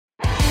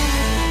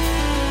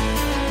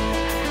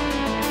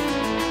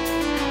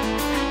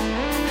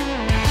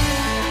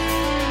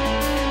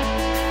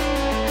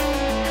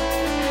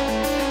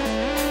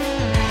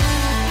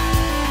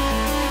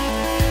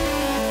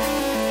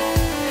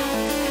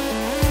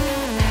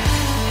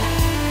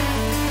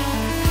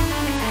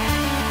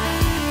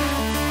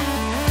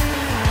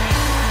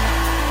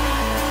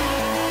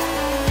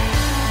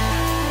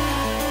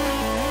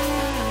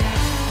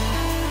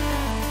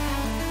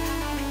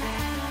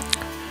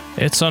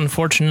It's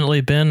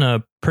unfortunately been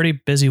a pretty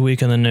busy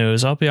week in the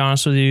news. I'll be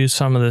honest with you,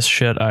 some of this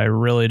shit I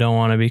really don't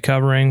want to be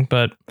covering,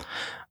 but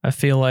I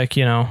feel like,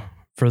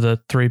 for the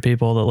 3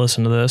 people that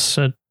listen to this,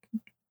 it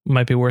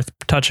might be worth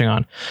touching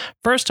on.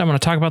 First, I'm going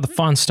to talk about the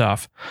fun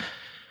stuff.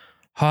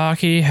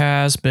 Hockey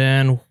has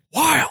been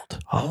wild.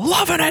 I'm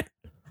loving it.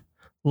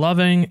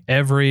 Loving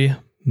every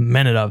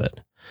minute of it.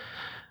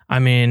 I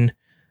mean,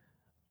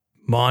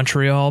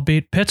 Montreal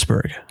beat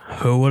Pittsburgh.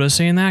 Who would have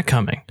seen that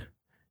coming?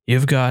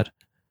 You've got,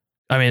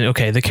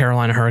 the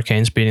Carolina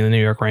Hurricanes beating the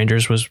New York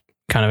Rangers was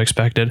kind of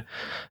expected.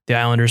 The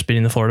Islanders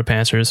beating the Florida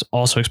Panthers,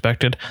 also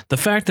expected. The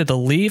fact that the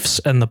Leafs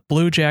and the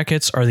Blue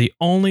Jackets are the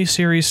only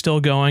series still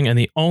going and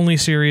the only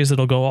series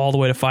that'll go all the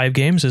way to 5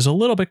 games is a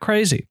little bit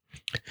crazy.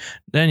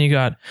 Then you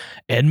got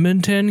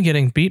Edmonton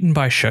getting beaten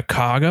by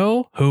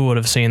Chicago. Who would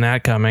have seen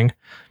that coming?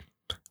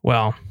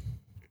 Well,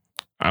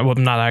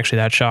 I'm not actually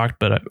that shocked,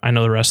 but I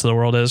know the rest of the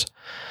world is.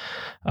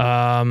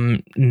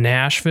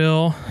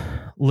 Nashville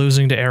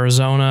losing to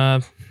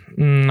Arizona,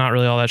 not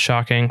really all that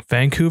shocking.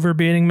 Vancouver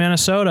beating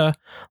Minnesota.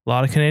 A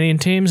lot of Canadian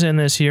teams in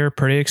this year.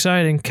 Pretty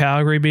exciting.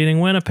 Calgary beating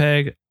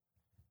Winnipeg.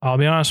 I'll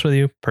be honest with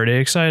you, pretty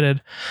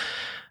excited.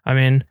 I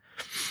mean,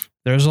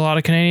 there's a lot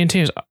of Canadian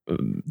teams.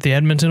 The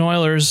Edmonton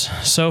Oilers,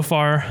 so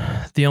far,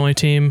 the only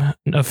team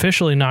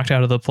officially knocked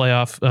out of the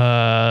playoff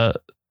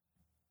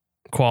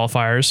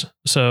qualifiers.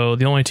 So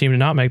the only team to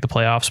not make the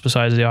playoffs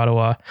besides the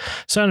Ottawa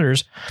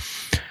Senators.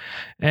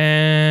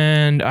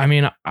 And I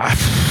mean,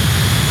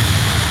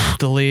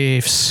 the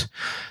Leafs,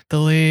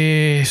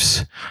 they're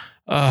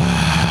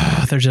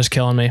just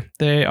killing me.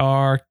 They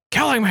are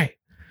killing me.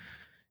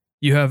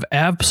 You have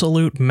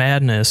absolute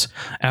madness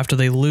after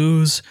they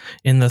lose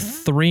in the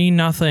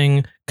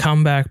 3-0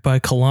 comeback by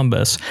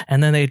Columbus,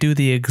 and then they do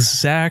the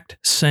exact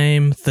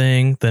same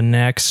thing the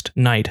next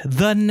night.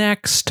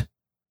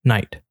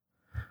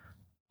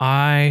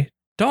 I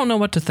don't know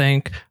what to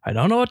think. I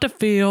don't know what to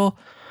feel.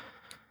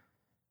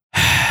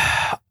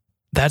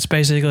 That's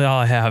basically all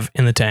I have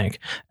in the tank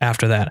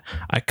after that.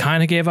 I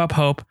kind of gave up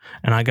hope,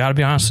 and I got to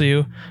be honest with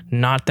you,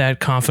 not that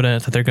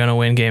confident that they're going to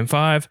win Game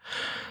 5.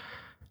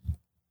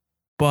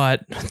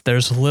 But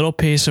there's a little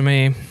piece of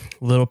me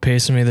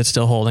that's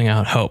still holding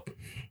out hope.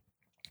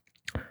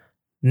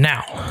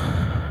 Now.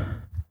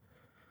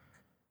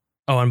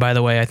 Oh, and by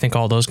the way, I think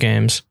all those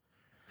games,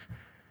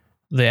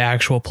 the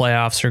actual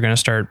playoffs are going to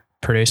start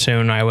pretty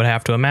soon, I would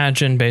have to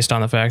imagine, based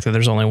on the fact that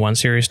there's only one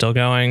series still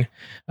going.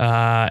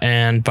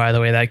 And by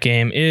the way, that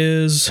game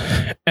is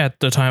at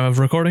the time of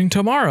recording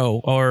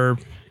tomorrow, or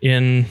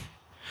in...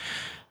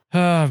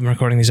 I'm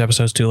recording these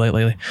episodes too late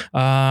lately.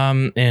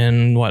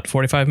 In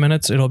 45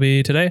 minutes it'll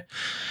be today.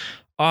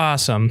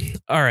 Awesome.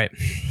 All right.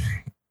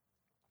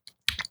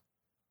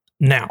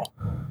 Now,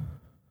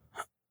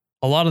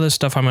 a lot of this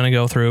stuff I'm going to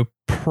go through,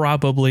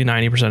 probably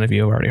 90% of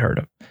you have already heard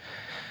of.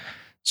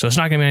 So it's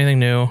not going to be anything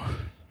new.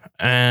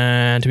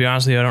 And to be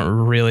honest with you, I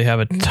don't really have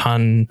a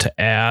ton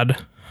to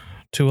add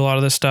to a lot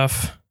of this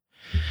stuff.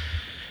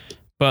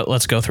 But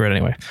let's go through it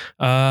anyway.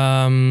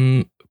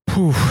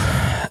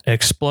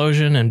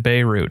 Explosion in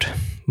Beirut.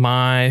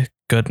 My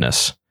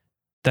goodness.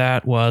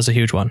 That was a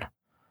huge one.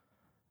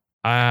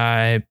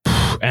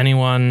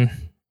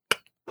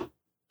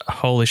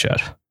 Holy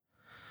shit.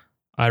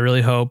 I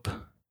really hope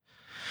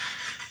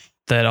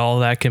that all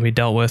of that can be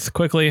dealt with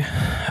quickly,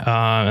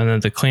 and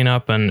that the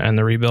cleanup and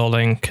the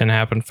rebuilding can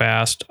happen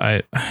fast.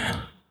 I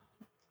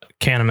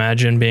can't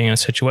imagine being in a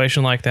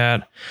situation like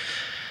that.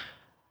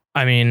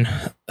 I mean,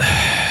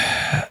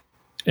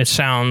 it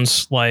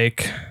sounds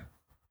like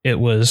it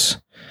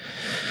was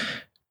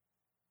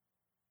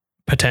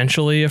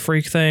potentially a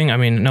freak thing. I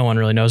mean, no one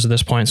really knows at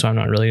this point, so I'm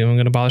not really even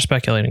going to bother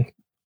speculating.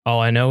 All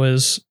I know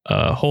is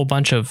a whole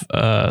bunch of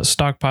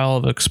stockpile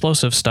of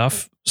explosive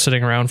stuff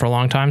sitting around for a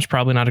long time is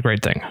probably not a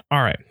great thing.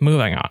 All right,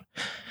 moving on.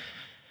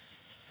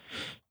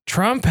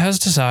 Trump has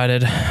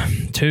decided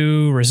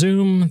to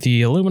resume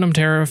the aluminum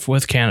tariff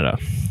with Canada.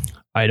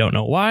 I don't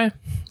know why.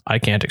 I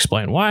can't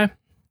explain why.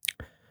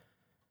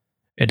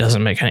 It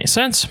doesn't make any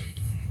sense.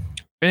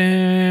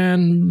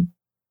 And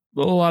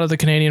a lot of the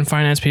Canadian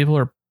finance people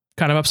are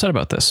kind of upset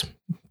about this.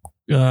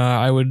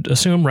 I would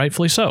assume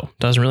rightfully so.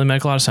 Doesn't really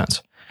make a lot of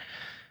sense.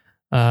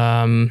 Yeah,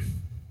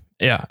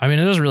 I mean,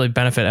 it doesn't really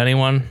benefit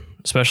anyone,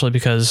 especially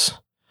because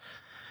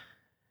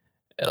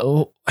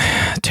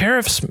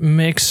tariffs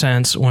make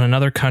sense when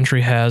another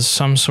country has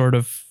some sort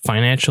of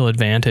financial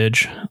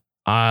advantage.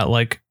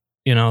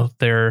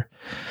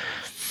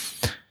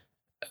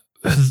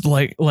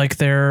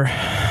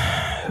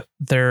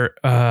 Their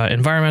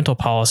environmental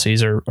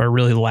policies are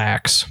really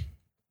lax,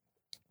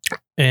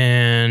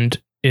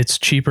 and it's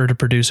cheaper to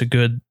produce a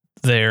good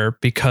there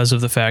because of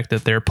the fact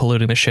that they're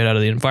polluting the shit out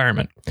of the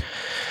environment.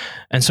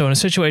 And so in a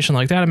situation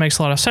like that, it makes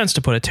a lot of sense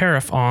to put a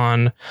tariff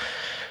on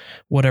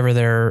whatever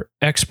they're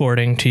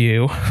exporting to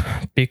you,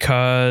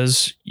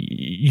 because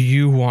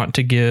you want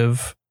to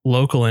give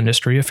local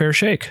industry a fair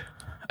shake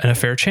and a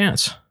fair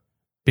chance,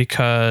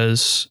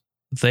 because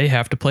they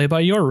have to play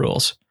by your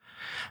rules.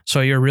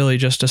 So you're really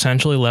just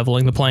essentially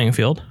leveling the playing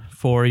field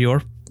for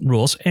your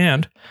rules.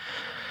 And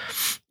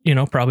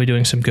probably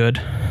doing some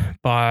good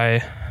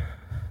by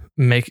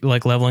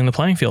leveling the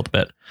playing field a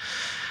bit.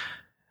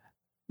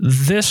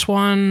 This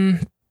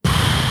one,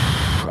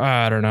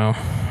 I don't know,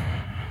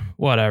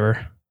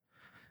 whatever.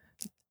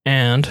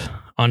 And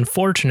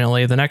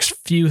unfortunately, the next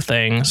few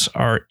things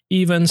are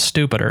even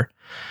stupider.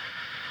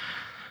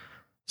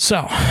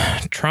 So,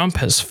 Trump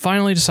has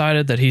finally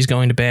decided that he's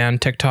going to ban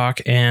TikTok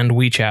and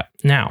WeChat.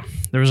 Now,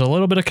 there was a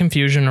little bit of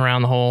confusion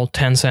around the whole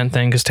Tencent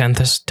thing, because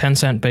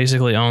Tencent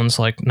basically owns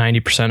like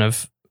 90%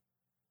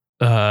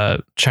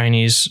 of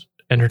Chinese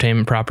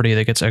entertainment property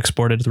that gets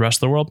exported to the rest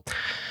of the world.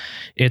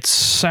 It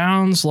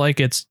sounds like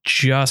it's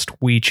just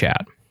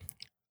WeChat.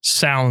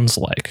 Sounds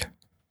like.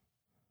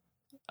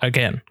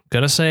 Again,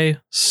 gonna say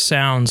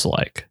sounds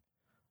like.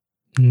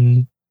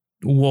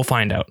 We'll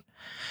find out.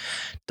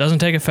 Doesn't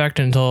take effect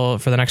until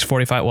for the next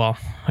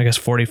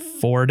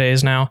 44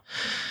 days now.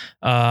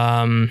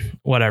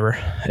 Whatever.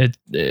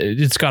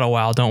 It's got a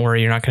while. Don't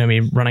worry. You're not going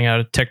to be running out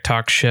of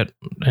TikTok shit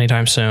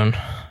anytime soon.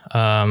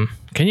 Can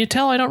you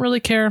tell I don't really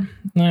care?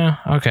 Yeah.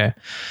 Okay.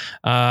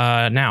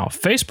 Now,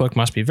 Facebook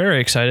must be very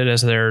excited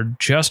as they're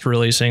just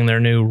releasing their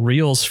new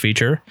Reels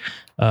feature.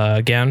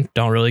 Again,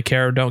 don't really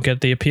care. Don't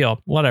get the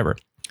appeal. Whatever.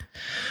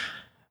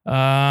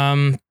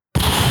 I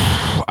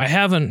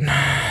have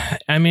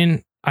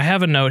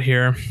a note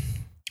here.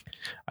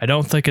 I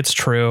don't think it's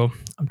true.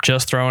 I'm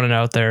just throwing it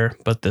out there,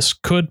 but this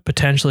could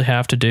potentially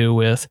have to do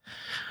with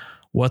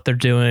what they're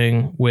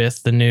doing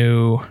with the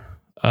new,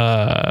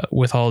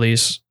 with all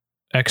these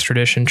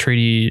extradition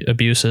treaty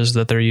abuses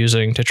that they're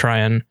using to try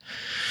and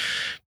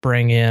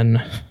bring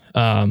in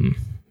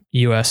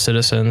U.S.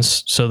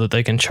 citizens so that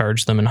they can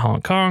charge them in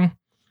Hong Kong.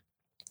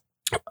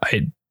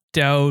 I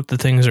doubt the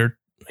things are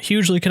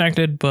hugely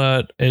connected,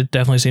 but it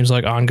definitely seems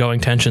like ongoing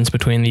tensions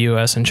between the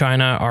US and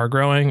China are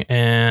growing.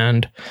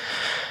 And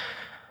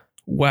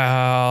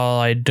while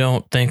I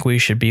don't think we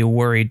should be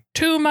worried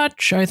too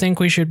much, I think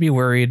we should be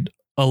worried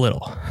a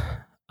little.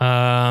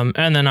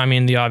 And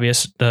then, the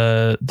obvious,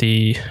 the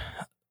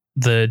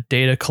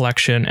data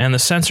collection and the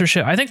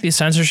censorship. I think the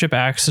censorship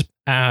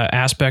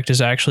aspect is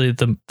actually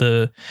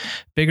the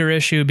bigger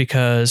issue,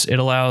 because it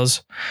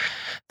allows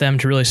them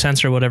to really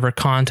censor whatever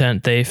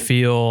content they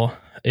feel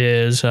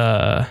is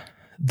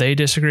they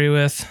disagree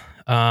with.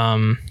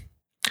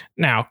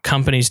 Now,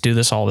 companies do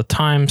this all the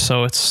time,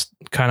 so it's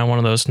kind of one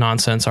of those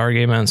nonsense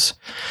arguments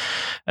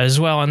as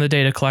well. And the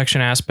data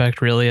collection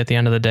aspect, really, at the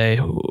end of the day,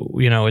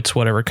 it's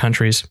whatever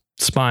country's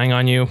spying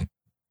on you.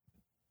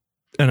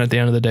 And at the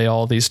end of the day,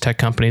 all these tech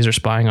companies are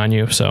spying on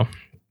you. So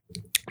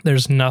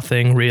there's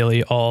nothing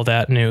really all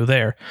that new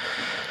there.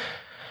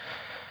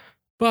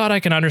 But I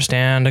can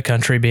understand a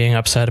country being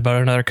upset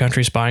about another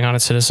country spying on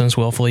its citizens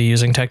willfully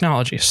using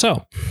technology.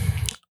 So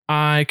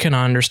I can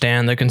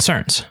understand the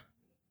concerns.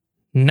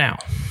 Now,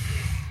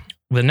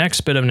 the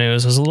next bit of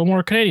news is a little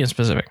more Canadian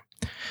specific,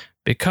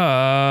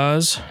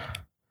 because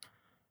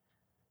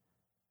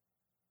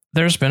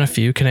there's been a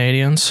few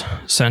Canadians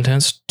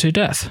sentenced to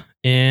death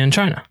in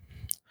China.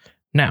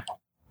 Now,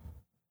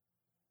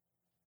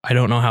 I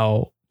don't know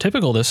how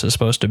typical this is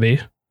supposed to be,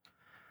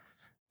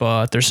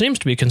 but there seems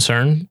to be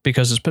concern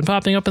because it's been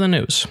popping up in the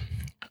news.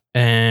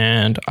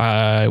 And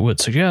I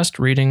would suggest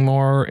reading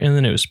more in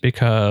the news,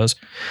 because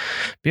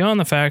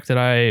beyond the fact that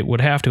I would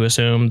have to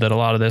assume that a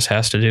lot of this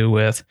has to do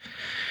with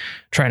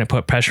trying to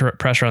put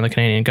pressure on the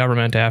Canadian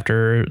government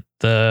after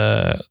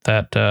that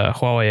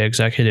Huawei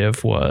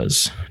executive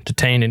was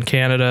detained in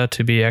Canada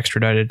to be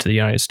extradited to the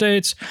United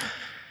States.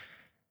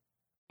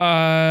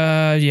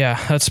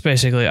 Yeah, that's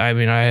basically, I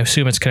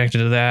assume it's connected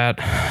to that.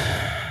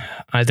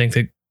 I think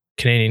the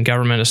Canadian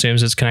government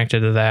assumes it's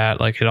connected to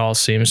that. Like, it all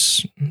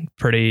seems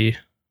pretty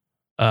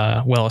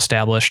well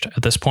established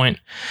at this point.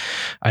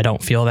 I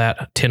don't feel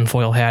that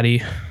tinfoil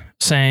hatty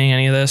saying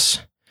any of this.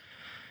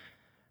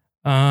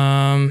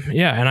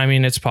 Yeah,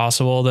 and it's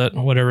possible that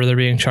whatever they're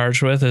being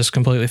charged with is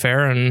completely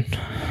fair and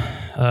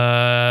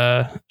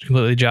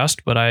completely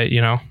just, but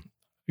the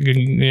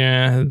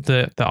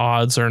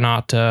odds are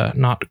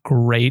not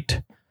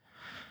great.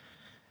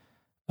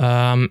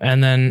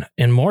 And then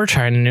in more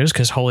China news,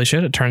 because holy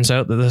shit, it turns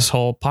out that this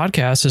whole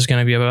podcast is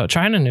going to be about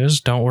China news.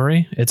 Don't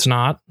worry, it's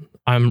not.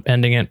 I'm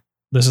ending it.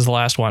 This is the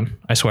last one,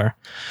 I swear.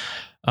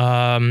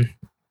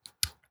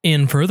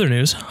 In further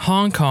news,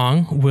 Hong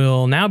Kong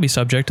will now be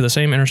subject to the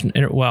same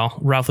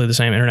roughly the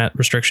same internet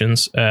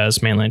restrictions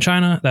as mainland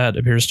China. That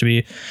appears to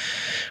be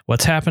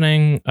what's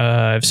happening.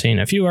 I've seen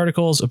a few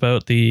articles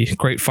about the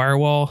Great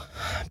Firewall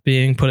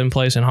being put in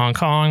place in Hong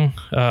Kong.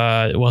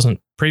 It wasn't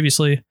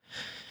previously.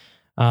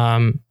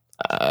 Yeah,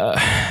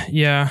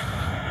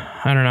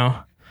 I don't know.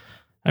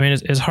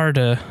 It's hard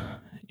to,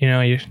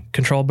 you're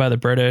controlled by the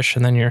British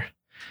and then you're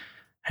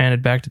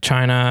handed back to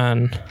China,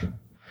 and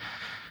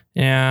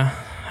yeah,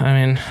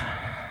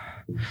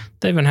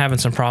 they've been having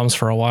some problems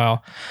for a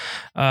while.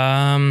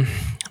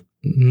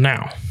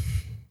 Now,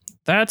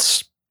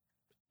 that's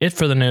it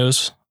for the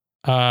news.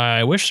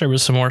 I wish there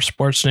was some more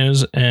sports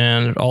news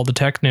and all the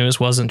tech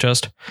news wasn't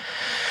just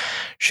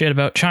shit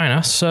about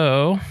China.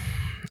 So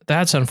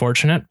that's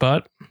unfortunate,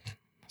 but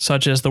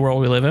such is the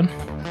world we live in.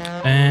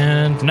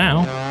 And now,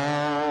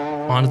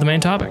 on to the main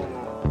topic.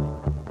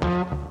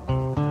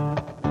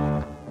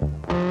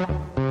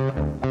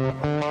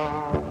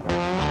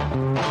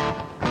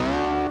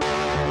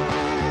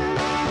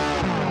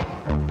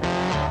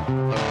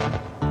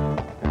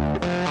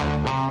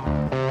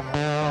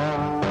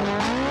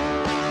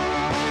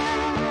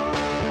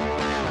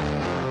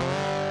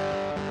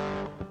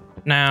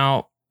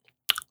 Now,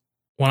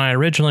 when I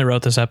originally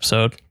wrote this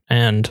episode,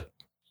 and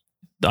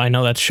I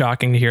know that's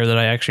shocking to hear that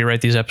I actually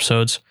write these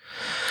episodes,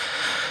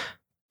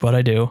 but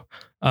I do.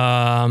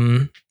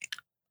 I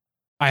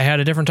had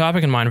a different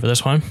topic in mind for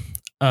this one,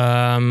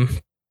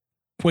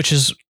 which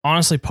is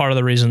honestly part of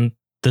the reason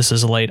this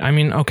is late. I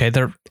mean, okay,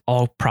 they're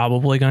all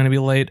probably going to be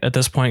late at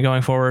this point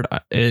going forward.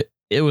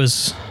 It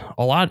was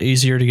a lot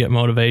easier to get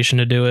motivation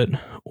to do it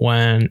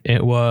when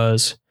it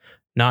was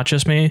not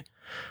just me.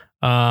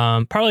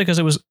 Partly because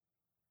it was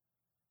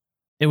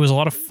a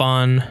lot of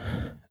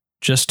fun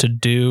just to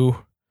do.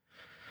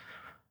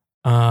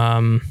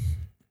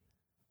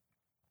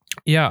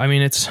 Yeah, I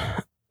mean, it's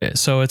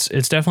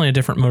definitely a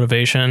different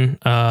motivation.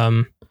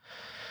 And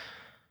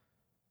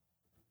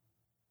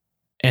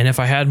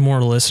if I had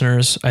more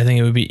listeners, I think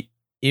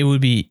it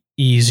would be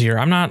easier.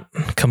 I'm not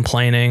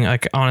complaining.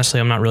 Like, honestly,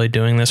 I'm not really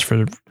doing this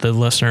for the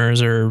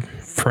listeners or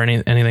for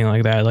anything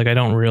like that. Like, I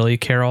don't really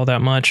care all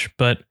that much,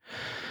 but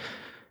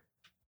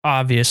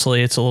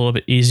obviously it's a little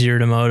bit easier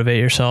to motivate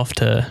yourself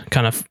to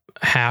kind of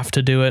have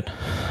to do it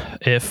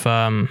if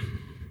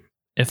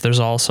there's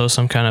also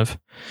some kind of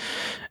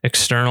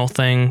external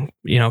thing,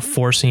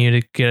 forcing you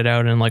to get it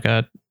out in like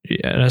at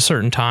a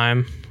certain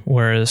time.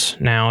 Whereas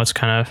now it's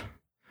kind of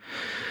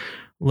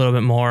a little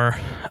bit more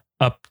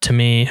up to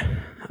me,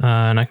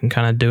 and I can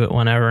kind of do it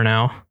whenever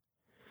now.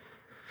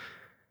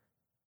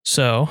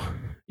 So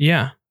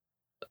yeah,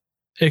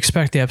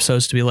 expect the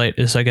episodes to be late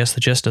is, I guess,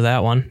 the gist of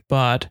that one.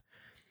 But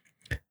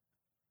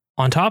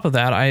on top of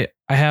that, I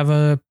have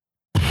a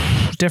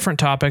different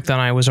topic than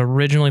I was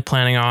originally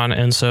planning on.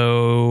 And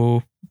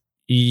so,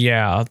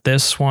 yeah,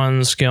 this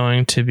one's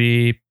going to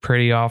be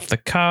pretty off the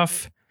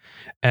cuff,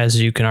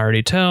 as you can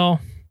already tell.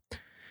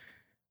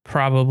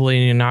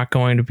 Probably not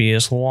going to be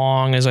as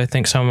long as I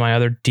think some of my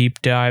other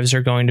deep dives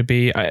are going to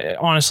be.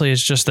 Honestly,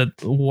 it's just that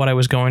what I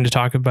was going to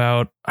talk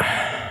about,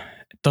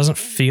 it doesn't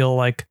feel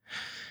like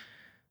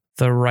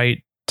the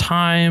right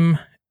time.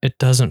 It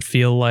doesn't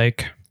feel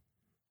like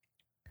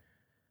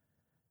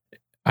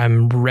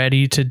I'm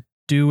ready to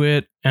do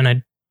it,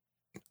 and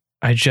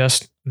I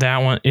just, that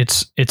one,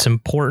 it's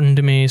important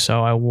to me,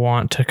 so I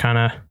want to kind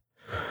of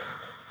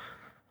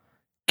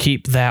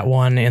keep that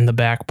one in the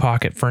back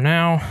pocket for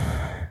now.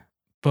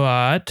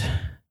 But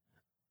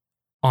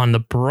on the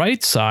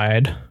bright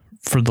side,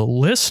 for the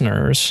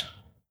listeners,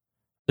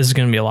 this is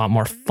going to be a lot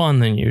more fun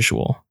than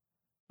usual.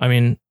 I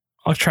mean,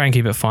 I'll try and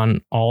keep it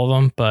fun, all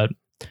of them, but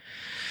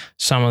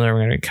some of them are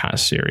going to be kind of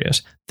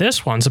serious.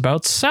 This one's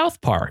about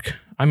South Park.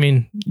 I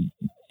mean,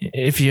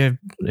 if you're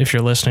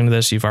listening to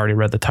this, you've already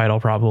read the title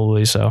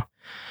probably, so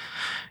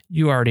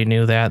you already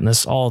knew that,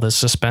 and all this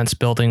suspense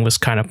building was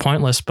kind of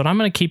pointless, but I'm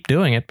going to keep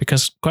doing it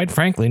because, quite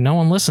frankly, no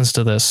one listens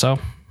to this. So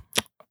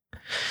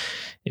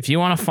if you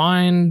want to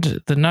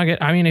find the nugget,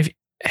 I mean,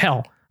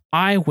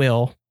 I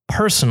will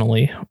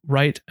personally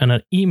write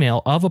an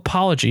email of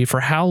apology for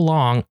how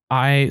long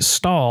I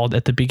stalled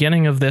at the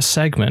beginning of this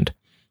segment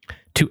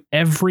to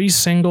every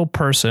single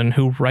person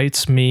who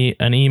writes me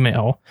an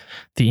email.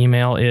 The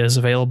email is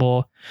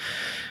available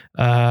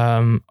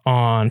on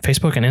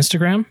Facebook and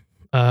Instagram.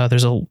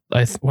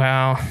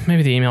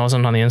 Maybe the email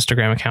isn't on the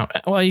Instagram account.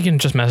 Well, you can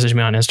just message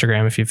me on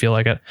Instagram if you feel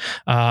like it.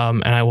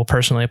 And I will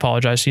personally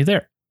apologize to you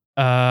there.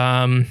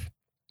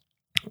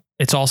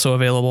 It's also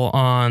available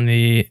on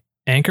the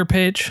Anchor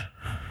page.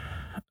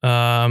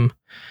 So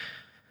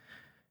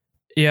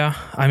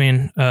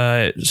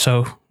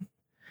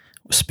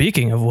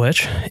speaking of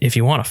which, if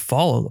you want to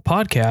follow the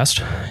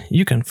podcast,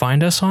 you can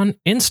find us on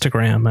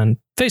Instagram and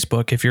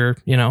Facebook if you're,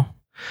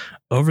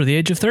 over the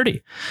age of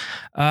 30.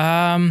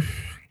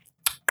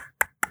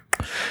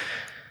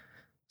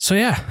 So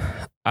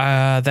yeah,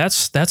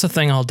 that's a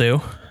thing I'll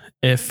do.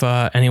 If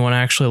anyone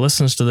actually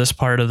listens to this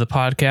part of the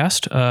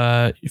podcast,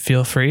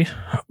 feel free,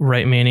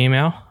 write me an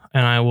email,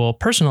 and I will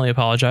personally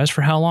apologize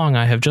for how long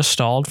I have just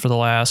stalled for the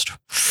last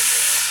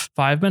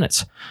 5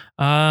 minutes.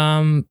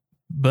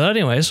 But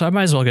anyways, I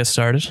might as well get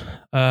started.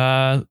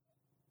 I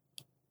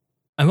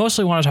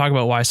mostly want to talk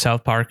about why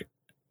South Park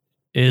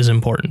is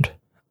important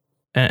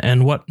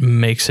and what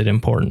makes it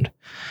important.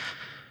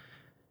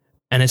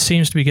 And it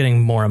seems to be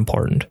getting more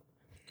important.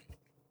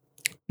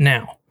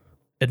 Now,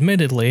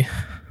 admittedly,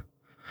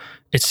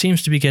 it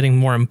seems to be getting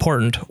more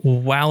important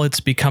while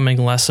it's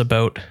becoming less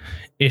about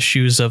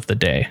issues of the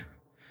day.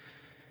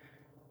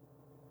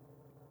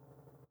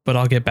 But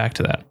I'll get back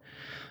to that.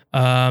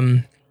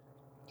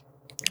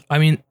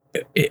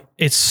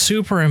 It's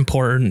super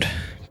important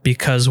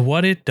because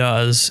what it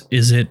does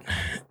is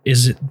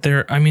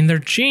they're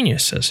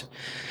geniuses.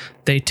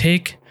 They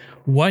take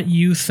what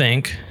you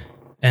think,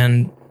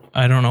 and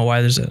I don't know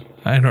why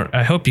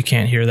I hope you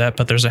can't hear that,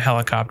 but there's a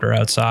helicopter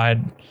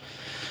outside.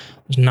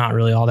 there's not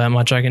really all that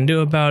much I can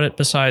do about it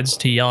besides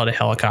to yell at a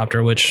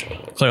helicopter, which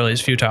clearly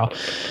is futile.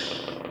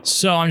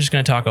 So I'm just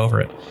going to talk over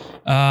it.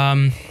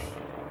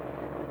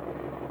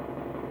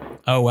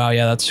 Oh, wow.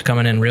 Yeah, that's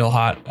coming in real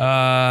hot.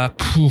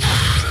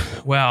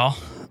 Well,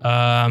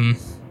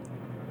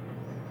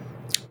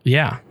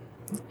 yeah,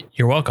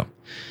 you're welcome.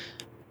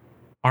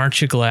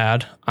 Aren't you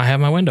glad I have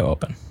my window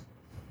open?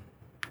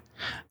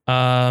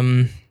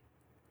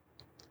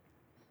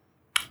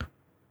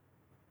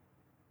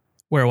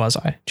 Where was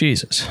I?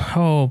 Jesus.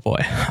 Oh boy.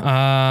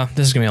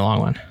 This is gonna be a long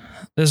one.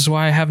 This is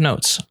why I have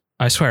notes.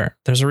 I swear.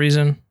 There's a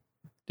reason.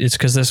 It's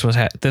because this would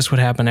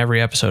happen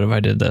every episode if I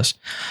did this.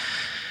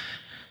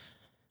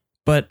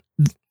 But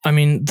I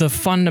mean, the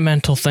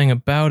fundamental thing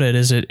about it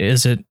is it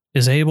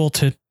is able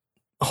to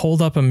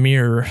hold up a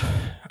mirror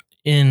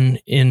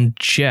in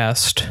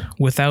jest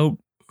without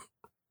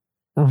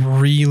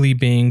really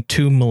being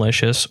too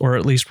malicious, or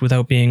at least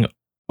without being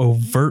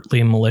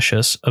overtly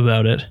malicious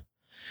about it,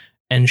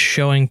 and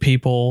showing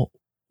people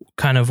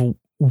kind of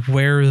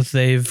where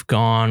they've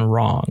gone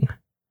wrong.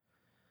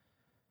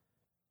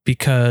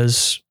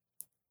 Because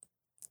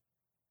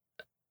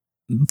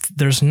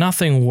there's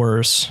nothing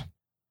worse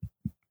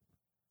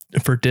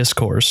for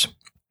discourse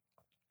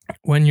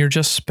when you're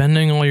just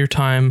spending all your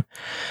time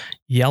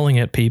yelling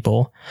at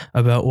people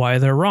about why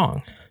they're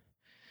wrong.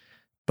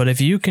 But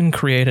if you can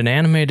create an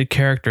animated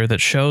character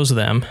that shows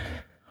them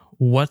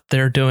what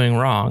they're doing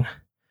wrong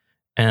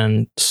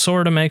and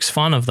sort of makes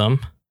fun of them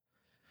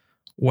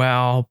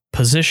while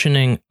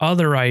positioning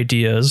other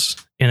ideas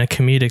in a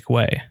comedic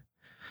way,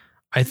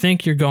 I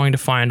think you're going to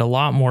find a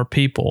lot more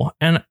people.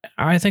 And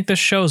I think this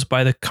shows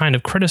by the kind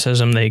of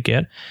criticism they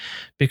get,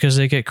 because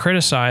they get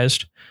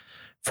criticized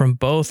from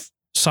both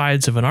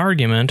sides of an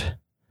argument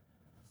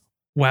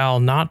while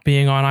not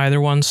being on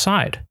either one's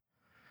side.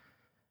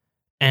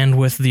 And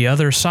with the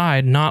other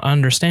side not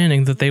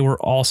understanding that they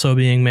were also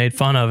being made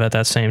fun of at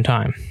that same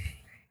time.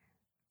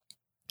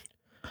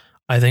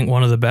 I think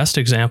one of the best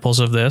examples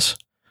of this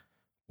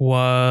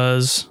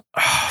was,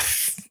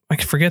 I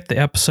can forget the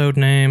episode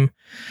name,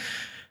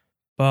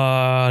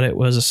 but it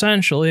was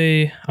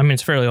essentially, I mean,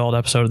 it's a fairly old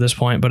episode at this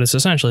point, but it's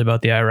essentially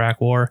about the Iraq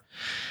War.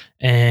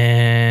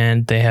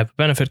 And they have a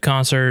benefit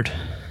concert.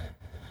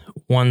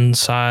 One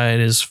side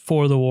is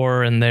for the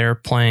war and they're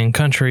playing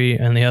country,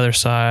 and the other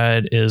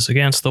side is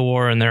against the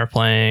war and they're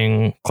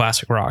playing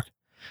classic rock.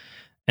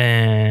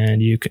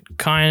 And you can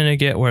kind of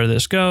get where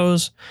this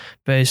goes.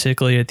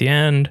 Basically, at the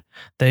end,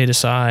 they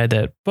decide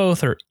that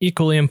both are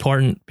equally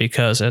important,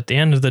 because at the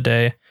end of the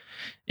day,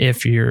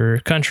 if your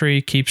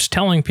country keeps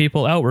telling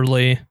people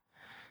outwardly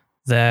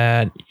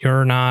that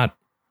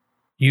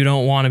you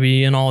don't want to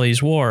be in all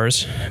these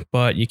wars,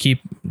 but you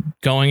keep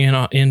going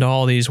into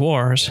all these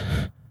wars,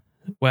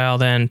 well,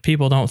 then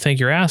people don't think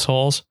you're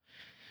assholes,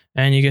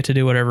 and you get to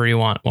do whatever you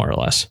want, more or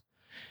less.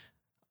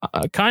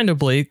 Kind of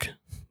bleak,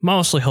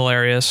 mostly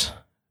hilarious.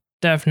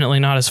 Definitely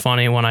not as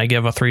funny when I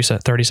give a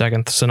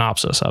 30-second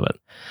synopsis of it.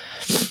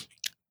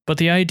 But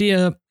the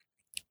idea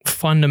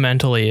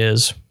fundamentally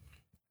is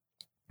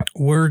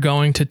we're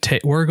going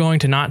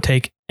to not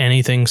take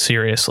anything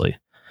seriously.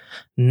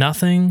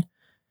 Nothing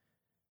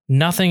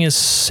is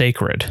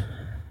sacred.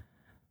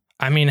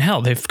 I mean,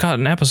 hell, they've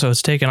gotten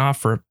episodes taken off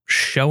for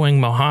showing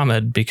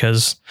Muhammad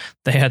because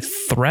they had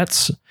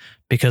threats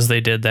because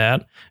they did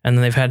that, and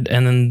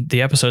then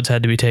the episodes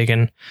had to be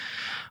taken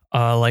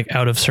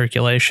out of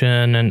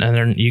circulation, and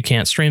then you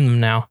can't stream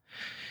them now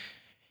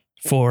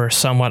for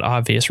somewhat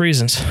obvious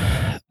reasons.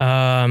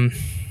 I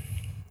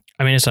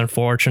mean, it's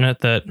unfortunate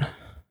that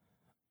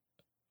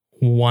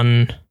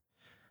one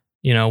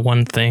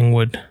thing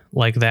would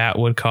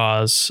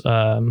cause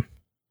that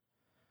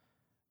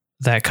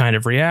kind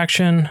of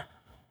reaction.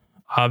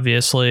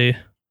 Obviously,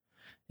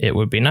 it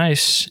would be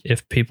nice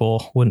if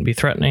people wouldn't be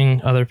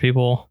threatening other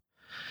people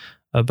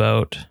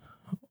about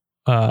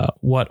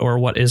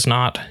what is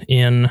not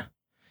in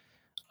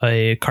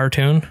a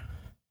cartoon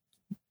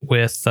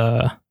with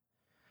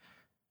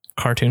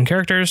cartoon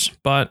characters,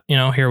 but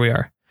here we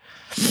are.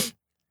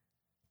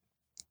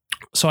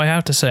 So I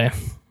have to say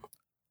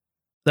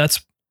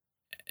that's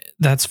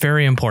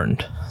very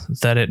important,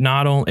 that it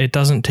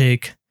doesn't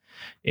take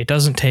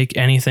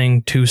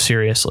anything too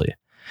seriously.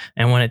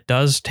 And when it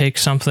does take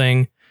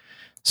something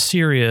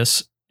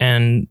serious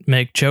and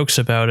make jokes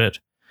about it,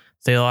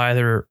 they'll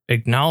either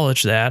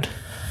acknowledge that.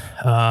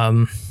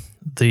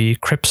 The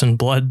Crips and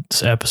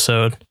Bloods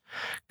episode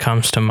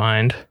comes to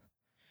mind.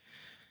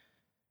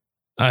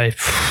 That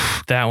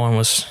one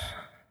was,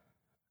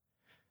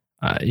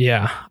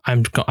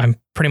 I'm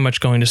pretty much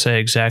going to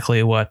say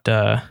exactly what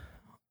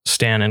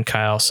Stan and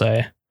Kyle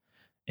say,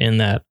 in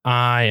that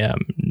I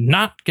am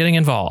not getting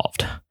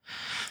involved.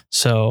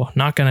 So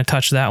not going to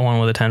touch that one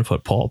with a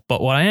 10-foot pole. But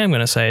what I am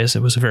going to say is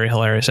it was a very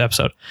hilarious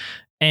episode.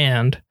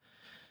 And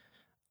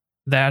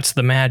that's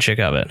the magic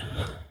of it.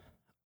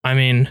 I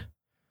mean,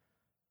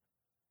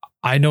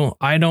 I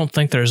don't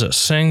think there's a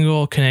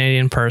single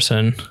Canadian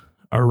person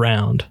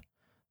around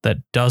that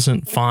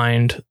doesn't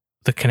find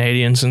the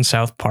Canadians in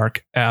South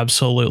Park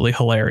absolutely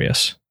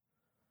hilarious.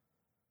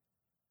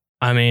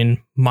 I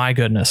mean, my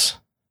goodness.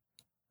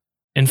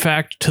 In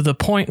fact, to the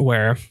point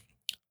where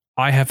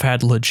I have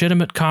had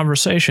legitimate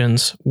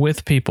conversations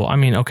with people. I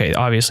mean, okay,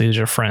 obviously these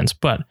are friends,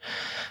 but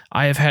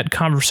I have had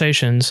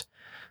conversations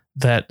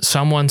that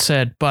someone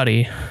said,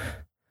 buddy,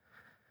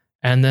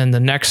 and then the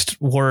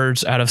next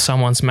words out of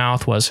someone's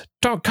mouth was,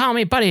 don't call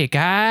me buddy,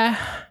 guy.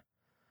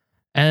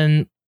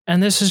 And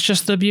this is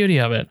just the beauty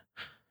of it.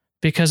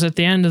 Because at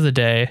the end of the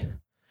day,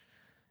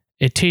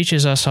 it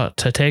teaches us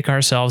to take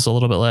ourselves a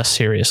little bit less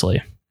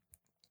seriously.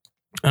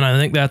 And I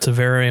think that's a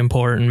very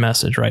important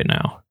message right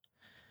now.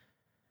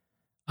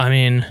 I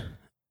mean,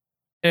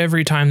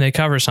 every time they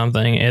cover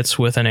something, it's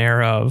with an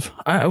air of,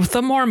 with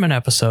the Mormon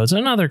episodes,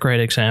 another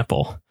great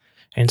example.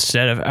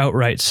 Instead of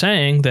outright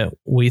saying that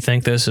we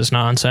think this is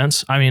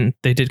nonsense, I mean,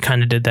 they did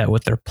that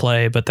with their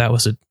play, but that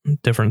was a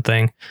different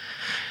thing.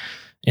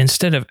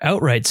 Instead of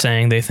outright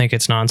saying they think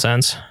it's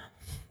nonsense,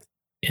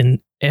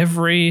 in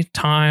every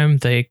time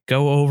they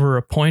go over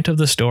a point of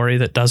the story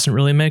that doesn't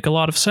really make a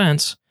lot of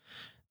sense,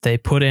 they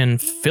put in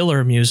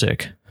filler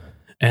music.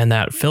 And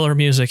that filler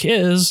music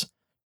is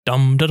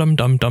dum dum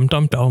dum dum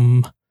dum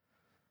dum.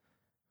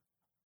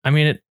 I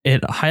mean,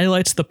 it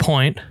highlights the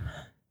point,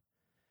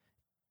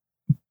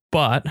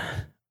 but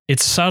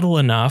it's subtle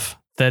enough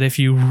that if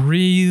you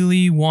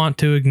really want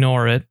to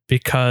ignore it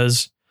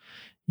because,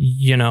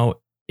 you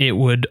know, it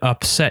would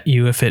upset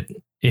you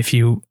if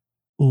you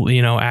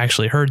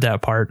actually heard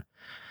that part,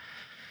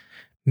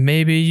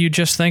 maybe you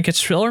just think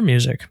it's filler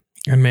music.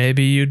 And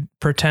maybe you'd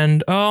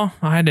pretend, oh,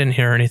 I didn't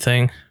hear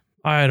anything.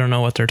 I don't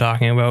know what they're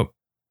talking about.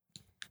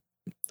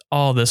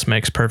 All this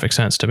makes perfect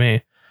sense to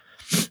me.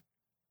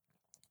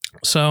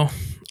 So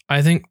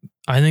I think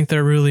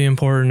they're really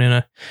important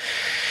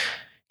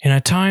in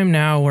a time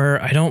now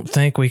where I don't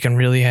think we can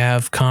really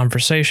have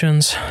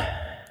conversations.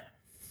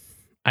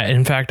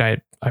 In fact,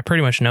 I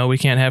pretty much know we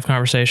can't have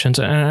conversations.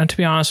 And to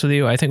be honest with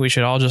you, I think we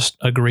should all just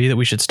agree that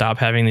we should stop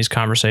having these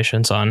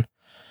conversations on,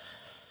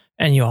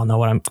 and you all know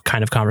what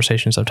kind of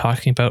conversations I'm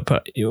talking about,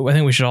 but I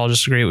think we should all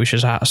just agree we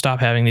should stop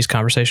having these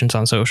conversations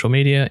on social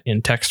media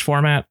in text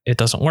format. It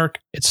doesn't work.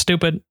 It's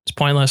stupid. It's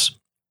pointless.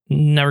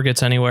 Never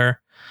gets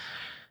anywhere.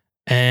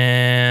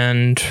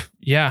 And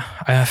yeah,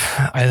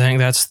 I think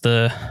that's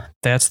the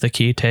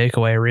key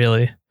takeaway,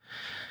 really.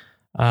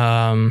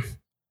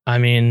 I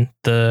mean,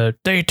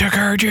 they took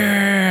our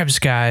jobs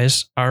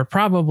guys are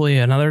probably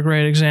another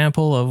great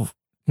example of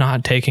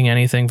not taking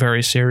anything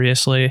very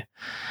seriously.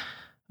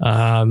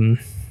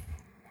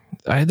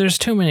 There's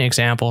too many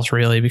examples,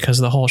 really, because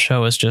the whole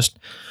show is just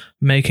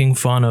making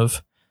fun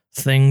of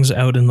things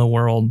out in the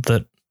world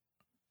that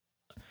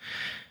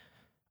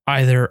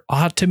either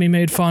ought to be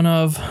made fun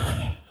of,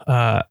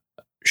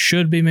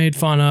 should be made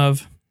fun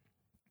of,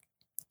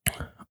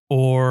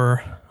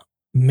 or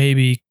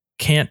maybe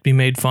can't be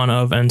made fun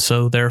of, and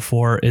so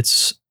therefore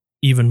it's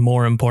even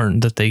more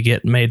important that they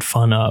get made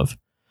fun of.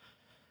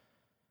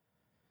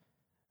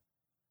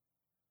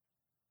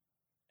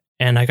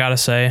 And I gotta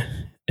say,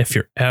 if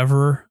you're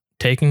ever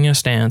taking a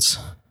stance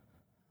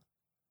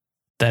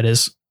that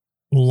is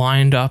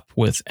lined up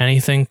with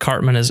anything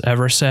Cartman has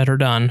ever said or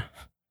done,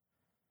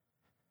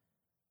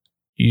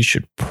 you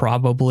should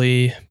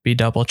probably be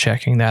double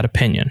checking that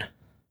opinion.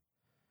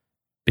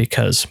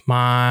 Because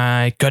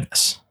my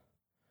goodness,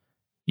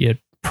 you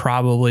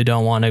probably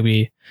don't want to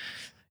be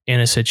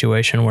in a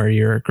situation where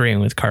you're agreeing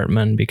with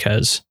Cartman,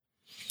 because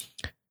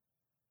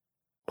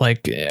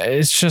like,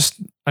 it's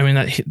just, I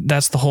mean,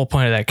 that's the whole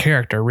point of that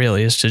character,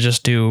 really, is to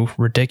just do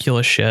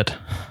ridiculous shit.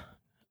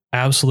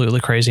 Absolutely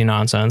crazy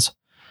nonsense.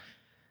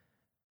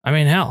 I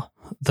mean, hell,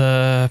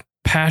 the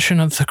Passion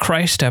of the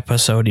Christ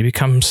episode, he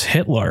becomes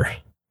Hitler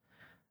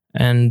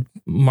and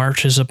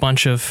marches a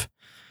bunch of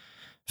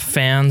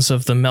fans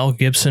of the Mel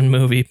Gibson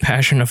movie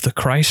Passion of the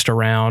Christ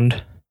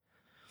around.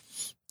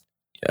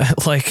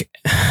 Like,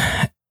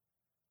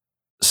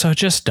 so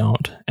just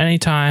don't.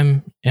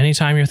 Anytime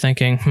you're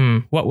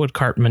thinking, what would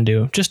Cartman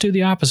do? Just do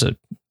the opposite.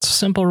 It's a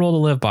simple rule to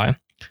live by.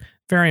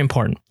 Very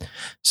important.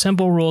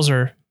 Simple rules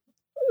are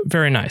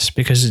very nice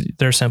because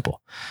they're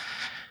simple.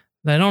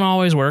 They don't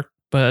always work,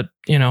 but,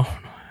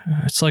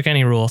 it's like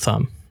any rule of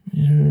thumb.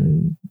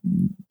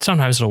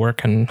 Sometimes it'll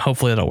work, and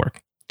hopefully it'll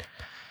work.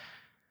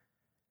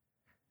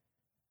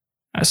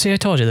 See, I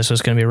told you this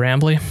was going to be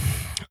rambly.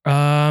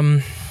 I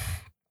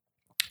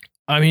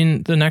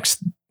mean,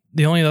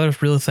 the only other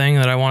real thing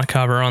that I want to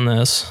cover on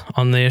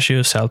the issue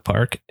of South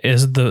Park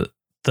is the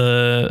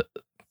I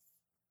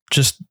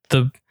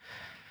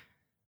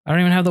don't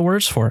even have the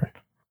words for it.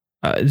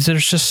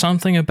 There's just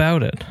something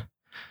about it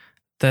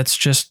that's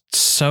just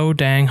so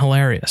dang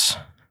hilarious.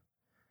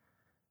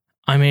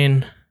 I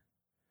mean,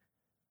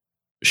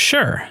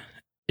 sure,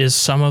 is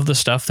some of the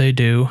stuff they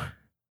do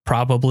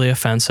probably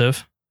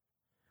offensive?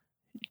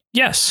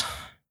 Yes,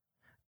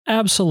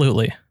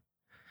 absolutely.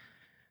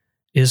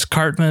 Is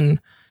Cartman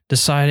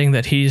deciding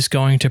that he's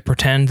going to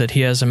pretend that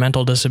he has a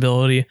mental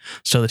disability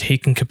so that he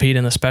can compete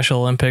in the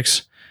Special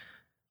Olympics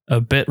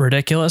a bit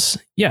ridiculous?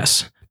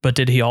 Yes. But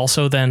did he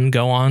also then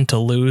go on to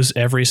lose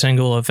every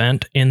single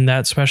event in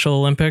that Special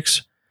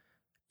Olympics?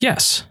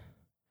 Yes.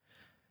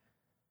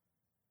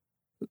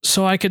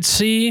 So I could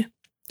see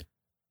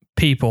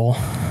people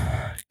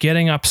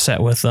getting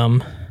upset with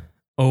them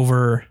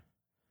over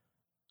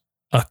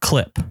a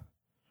clip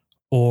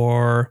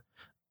or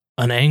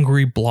an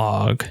angry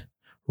blog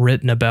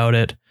written about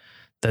it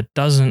that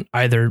doesn't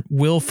either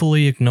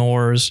willfully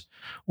ignores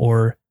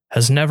or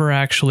has never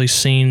actually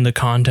seen the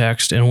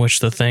context in which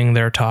the thing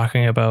they're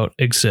talking about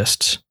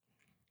exists.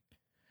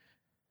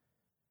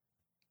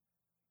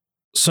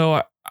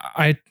 So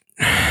I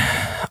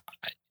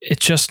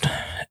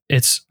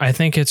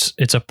think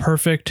it's a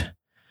perfect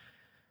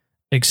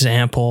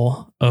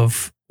example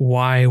of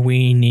why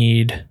we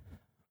need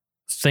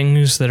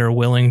things that are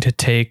willing to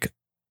take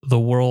the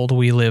world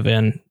we live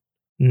in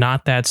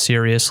not that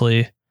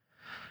seriously,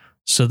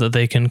 so that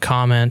they can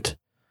comment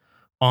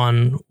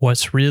on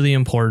what's really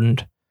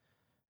important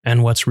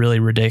and what's really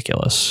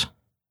ridiculous.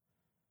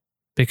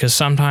 Because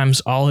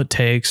sometimes all it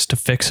takes to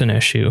fix an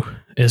issue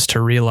is to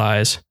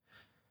realize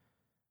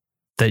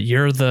that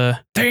you're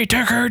the "they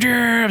took our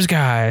jobs"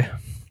 guy,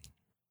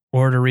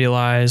 or to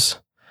realize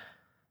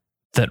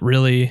that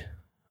really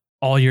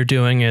all you're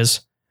doing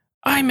is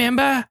I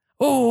remember,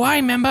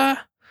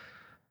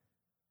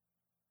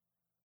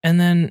 and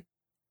then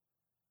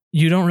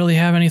you don't really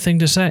have anything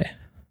to say.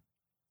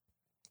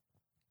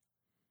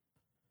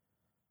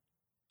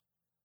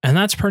 And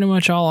that's pretty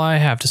much all I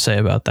have to say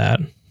about that,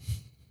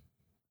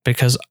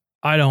 because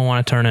I don't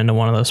want to turn into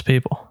one of those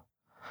people.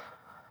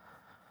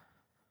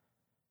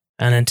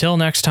 And until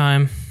next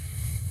time,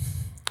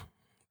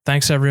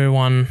 thanks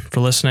everyone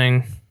for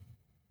listening.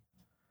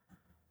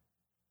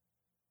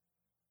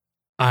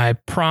 I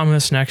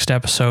promise next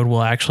episode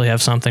will actually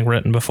have something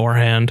written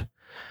beforehand,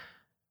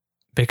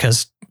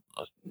 because,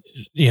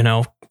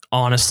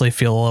 honestly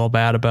feel a little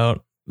bad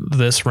about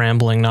this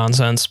rambling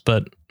nonsense,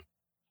 but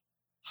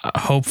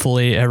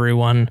hopefully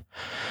everyone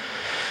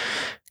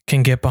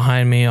can get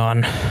behind me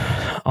on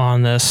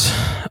this.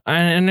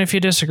 And if you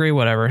disagree,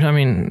 whatever. I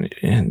mean,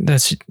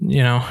 that's,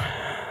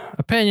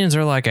 opinions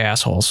are like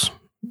assholes.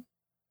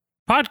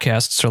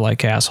 Podcasts are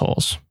like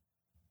assholes.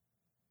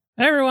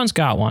 Everyone's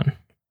got one.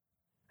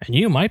 And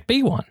you might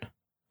be one.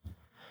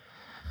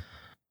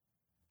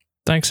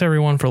 Thanks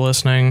everyone for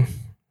listening.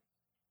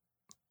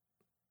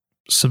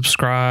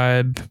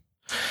 Subscribe.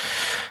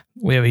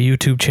 We have a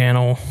YouTube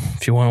channel.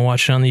 If you want to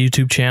watch it on the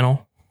YouTube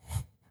channel,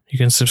 you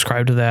can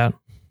subscribe to that.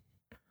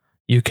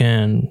 You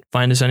can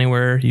find us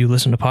anywhere you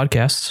listen to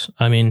podcasts.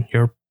 I mean,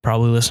 you're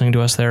probably listening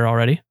to us there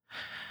already.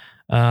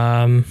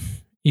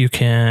 You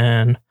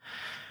can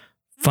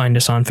find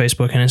us on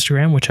Facebook and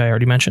Instagram, which I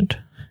already mentioned.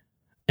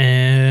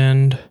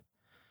 And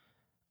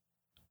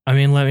let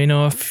me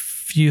know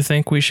if you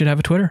think we should have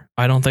a Twitter.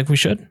 I don't think we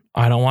should.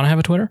 I don't want to have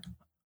a Twitter.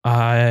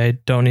 I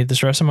don't need the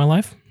stress in my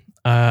life.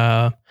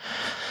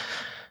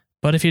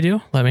 But if you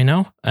do, let me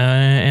know.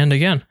 And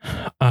again,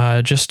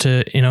 just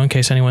to, in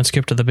case anyone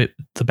skipped to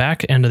the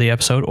back end of the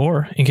episode,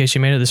 or in case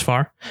you made it this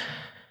far,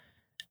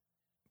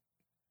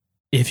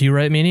 if you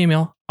write me an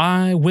email,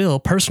 I will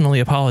personally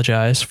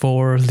apologize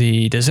for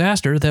the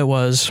disaster that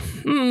was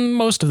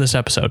most of this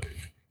episode.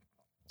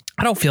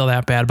 I don't feel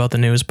that bad about the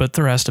news, but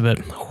the rest of it,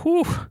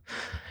 whew,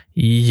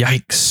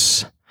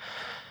 yikes.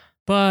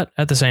 But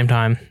at the same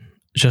time,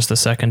 just the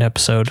second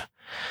episode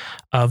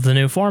of the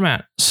new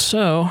format,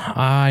 so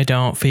I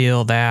don't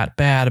feel that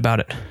bad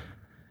about it.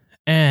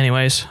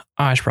 Anyways,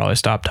 I should probably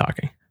stop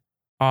talking.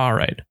 All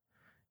right.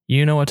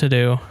 You know what to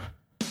do.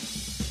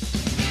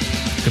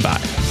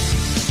 Goodbye.